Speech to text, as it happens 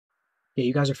Yeah,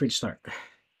 you guys are free to start.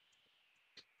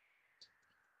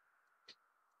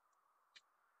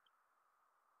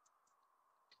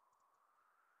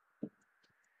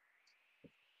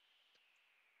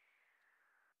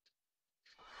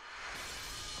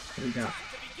 We got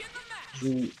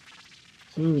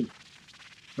Zucchini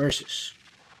versus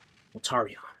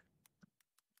Potarian.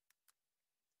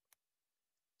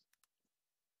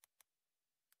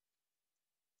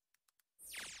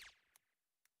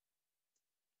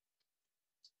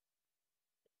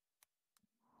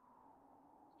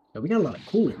 Yo, we got a lot of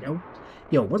cooler, yo.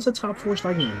 Yo, once the top four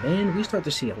start getting banned, we start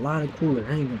to see a lot of cooler.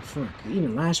 I ain't gonna front.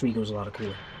 Even last week it was a lot of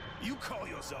cooler. You call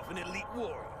yourself an elite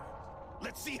warrior.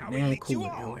 Let's see how Mad elite cooler, you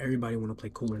are. yo. Everybody wanna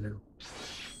play cooler now.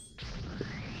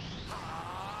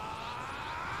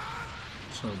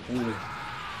 So, ooh.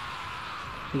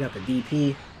 He got the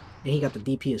DP, and he got the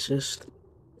DP assist.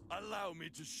 Allow me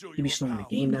to show He be you slowing the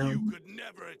game down. you could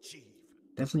never achieve.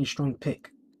 Definitely a strong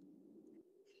pick.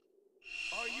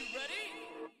 Are you ready?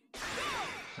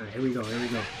 Alright, here we go, here we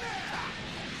go.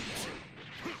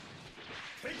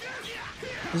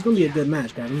 It's gonna be a good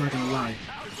match, guys. I'm not gonna lie.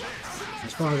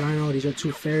 As far as I know, these are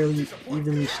two fairly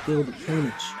evenly skilled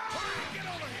opponents.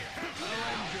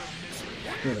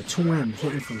 Yeah, the 2M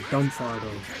hitting from dumb far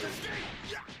though.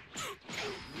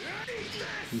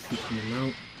 DP coming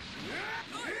out.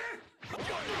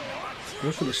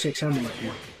 Goes for the 6M right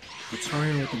here.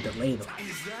 Potarian with the delay though.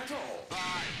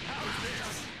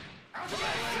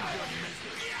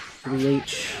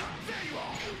 3H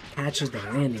catches the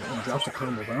landing and drops the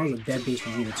combo, but that was a dead base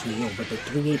Vegitto 2-0, but the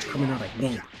 3H coming out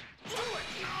again.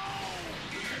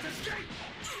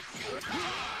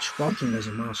 Trucking as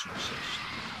a monster assist.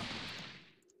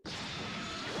 It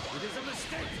is a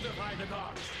mistake to defy the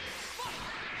gods.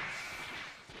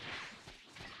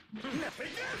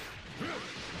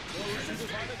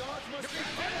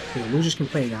 The losers can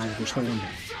play, guys. We're still winning.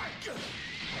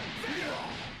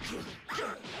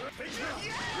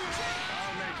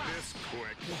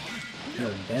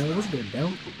 Yo, Bell, what's good,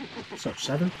 Bell? What's up,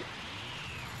 7?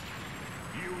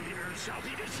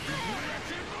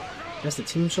 That's the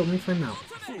team showing me for now.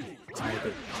 Alright,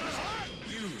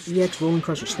 good. EX Rolling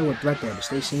Crusher still a threat there, but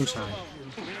stay same side.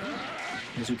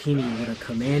 And Zucchini with a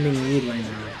commanding lead right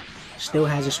now. Still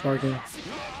has a sparking.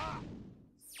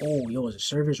 Oh, yo, is the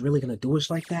servers really gonna do us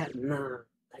like that? Nah,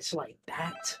 it's like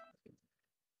that.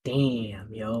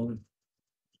 Damn, yo.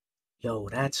 Yo,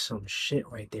 that's some shit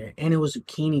right there. And it was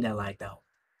Zucchini that lagged out.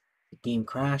 The game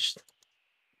crashed.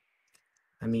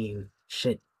 I mean,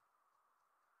 shit.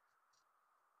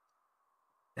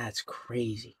 That's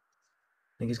crazy.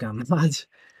 Niggas got mods.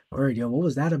 Word, yo, what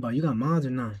was that about? You got mods or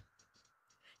not?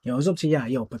 Yo, it's up to y'all.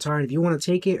 Yo, Potarian, if you want to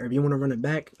take it or if you want to run it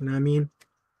back, you know what I mean?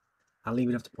 I'll leave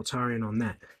it up to Potarian on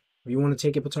that. If you want to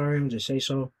take it, Potarian, just say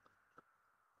so.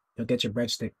 You'll get your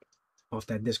breadstick off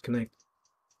that disconnect.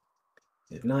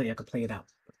 If not, you can play it out.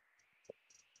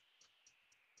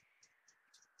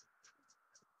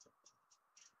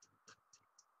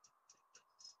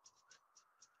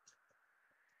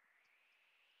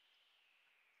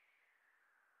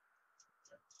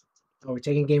 Are we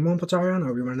taking game one, Potarian, or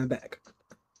are we running it back?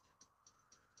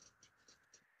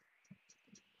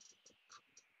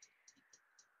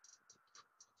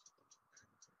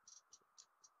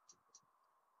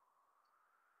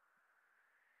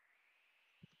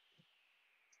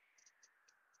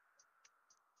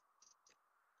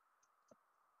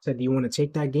 So do you want to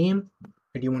take that game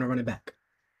or do you want to run it back?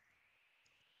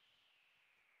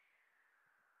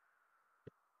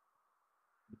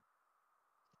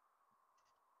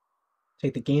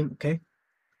 Take the game, okay?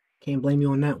 Can't blame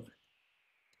you on that one.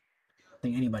 I don't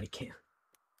think anybody can.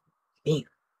 Damn.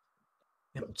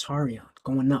 And Potarian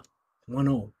going up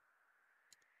 1-0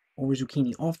 over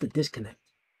Zucchini off the disconnect.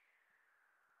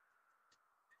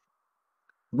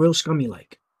 Real scummy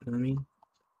like. You know what I mean?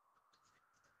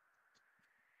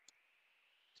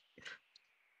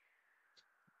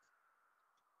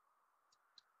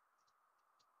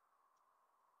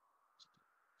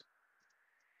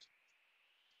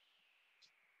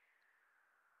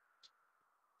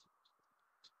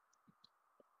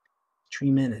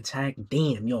 Three-man attack.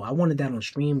 Damn, yo, I wanted that on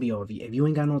stream, but yo, if you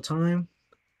ain't got no time,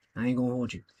 I ain't gonna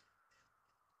hold you.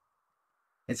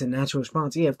 It's a natural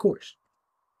response. Yeah, of course.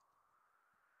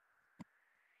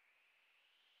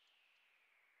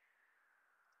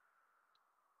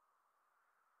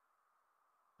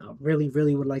 I really,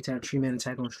 really would like to have three-man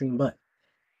attack on stream, but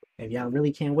if y'all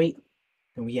really can't wait,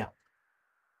 then we out.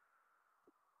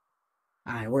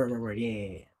 Alright, word.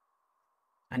 Yeah.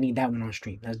 I need that one on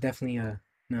stream. That's definitely you know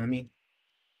what I mean?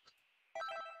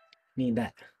 Need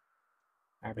that.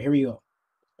 Alright, but here we go.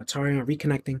 Potarian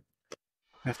reconnecting.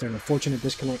 After an unfortunate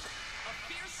disconnect,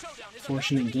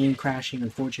 unfortunate game crashing,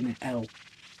 unfortunate L.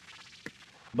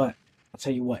 But I'll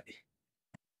tell you what,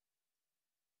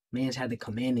 man's had the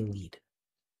commanding lead.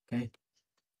 Okay.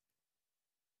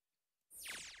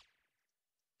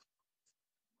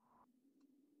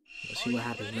 Let's see what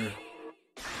happens now.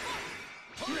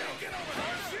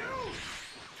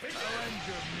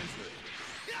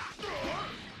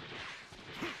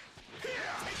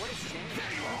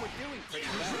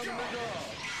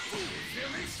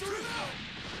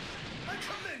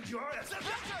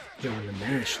 Yo, in the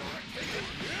mash.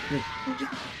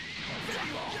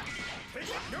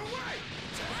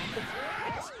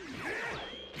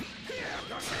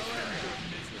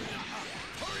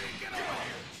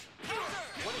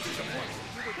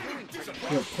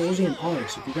 Yo, Posey and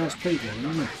Aris, if you guys played them, I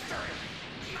don't know.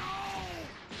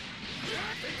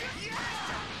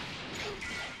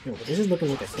 Yo, but this is looking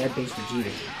like a dead-based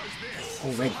Vegitto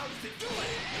already.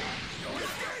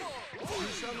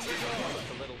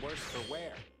 A little worse for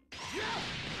wear.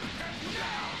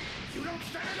 You don't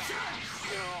stand a chance!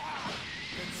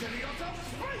 Consider yourself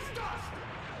space dust!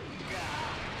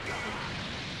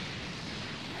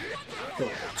 Yo,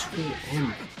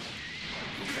 2M.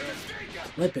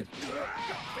 Flip it.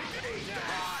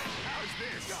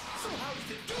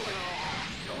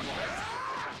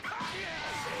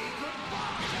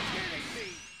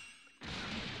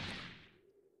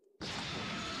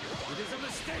 It is a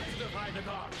mistake to defy the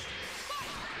gods.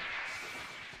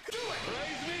 Do it!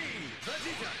 Praise me,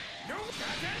 Vegitto! No,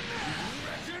 Captain!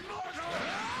 Wretched mortal!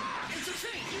 It's a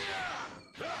change!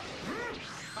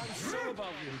 I'm sure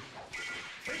about you.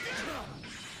 Take it!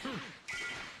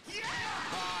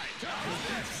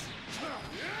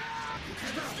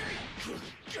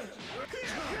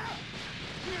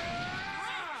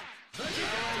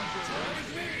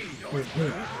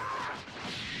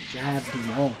 Jab the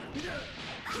wall.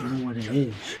 You know what it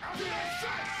is.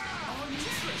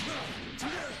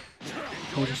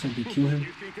 I'll just simply kill him.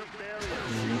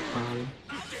 No problem.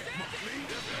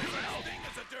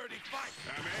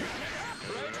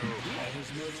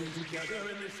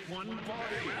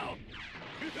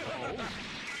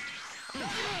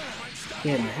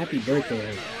 Yeah, my happy birthday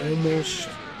is almost a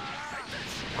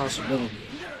possibility.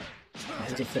 I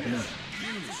had to flip it up.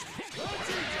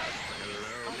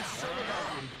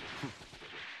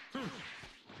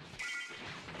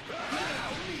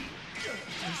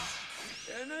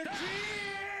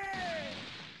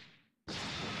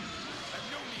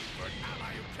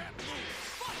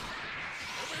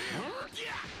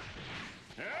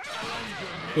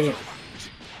 Yeah,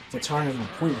 Potarian on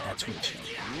point with that twitch.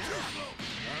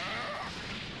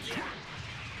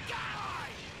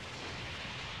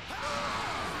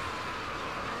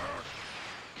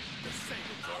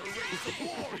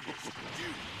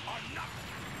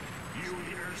 You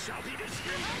here shall be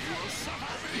disgraced. You will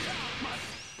suffer me.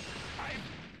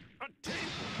 I've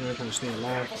attained. I'm trying to stay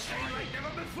alive. Like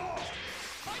never before.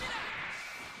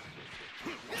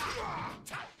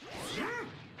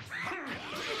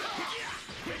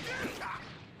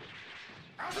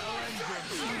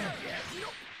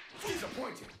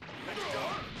 Disappointed.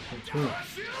 Yo,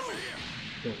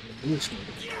 the blue style.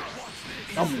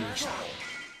 Double blue style.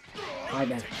 Buy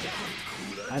that.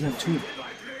 Buy them too.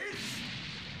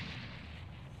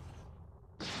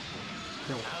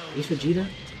 Yo, Ace Vegeta?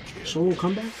 Solo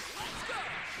comeback?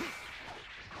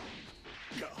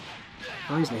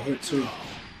 Finds the hit too.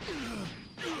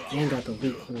 And got the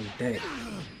weak point dead.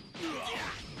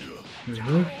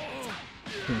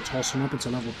 Gonna toss him up into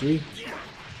level 3.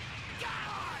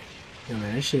 Yeah,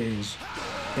 man, that shit is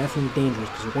definitely dangerous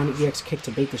because one EX kick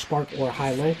to bait the spark or a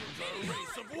high-low.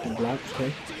 Good block,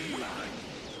 okay.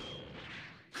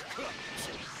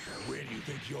 Where do you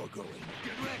think you're going?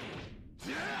 Get ready.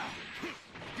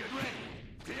 Get ready.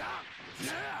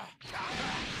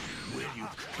 Where you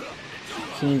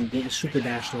King getting super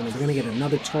dashed on it. We're gonna get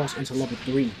another toss into level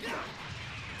 3.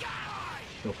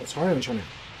 Yo, Potarian trying to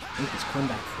make this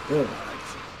comeback for real.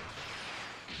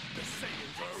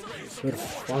 Good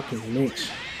fucking mix.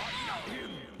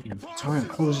 And Potarian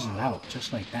closes it out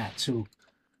just like that too.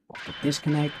 Off the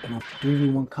disconnect and off the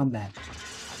 3v1 comeback.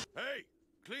 Hey,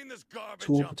 clean this garbage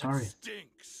 2-0 up. It Potarian.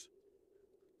 stinks.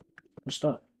 What's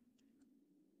up?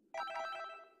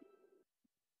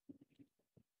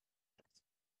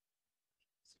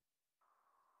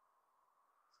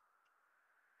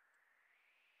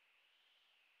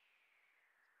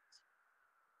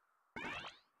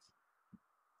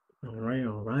 Alright.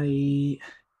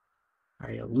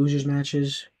 Alright, your losers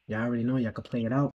matches. Y'all already know y'all can play it out.